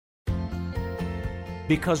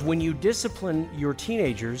Because when you discipline your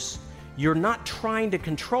teenagers, you're not trying to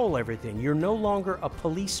control everything. You're no longer a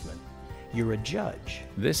policeman. You're a judge.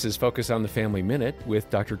 This is Focus on the Family Minute with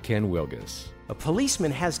Dr. Ken Wilgus. A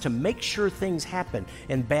policeman has to make sure things happen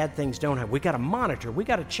and bad things don't happen. We got to monitor. We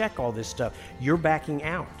got to check all this stuff. You're backing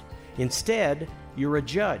out. Instead, you're a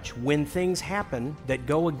judge. When things happen that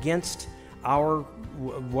go against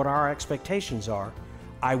what our expectations are,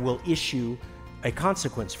 I will issue a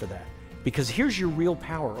consequence for that. Because here's your real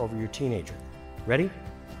power over your teenager. Ready?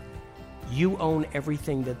 You own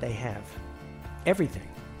everything that they have. Everything.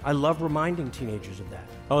 I love reminding teenagers of that.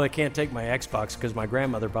 Oh, they can't take my Xbox because my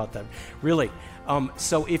grandmother bought that. Really?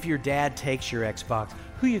 So if your dad takes your Xbox,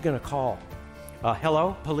 who are you going to call?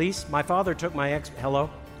 Hello, police? My father took my Hello?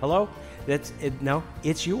 Hello? No,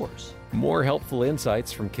 it's yours. More helpful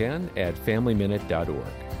insights from Ken at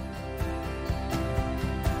FamilyMinute.org.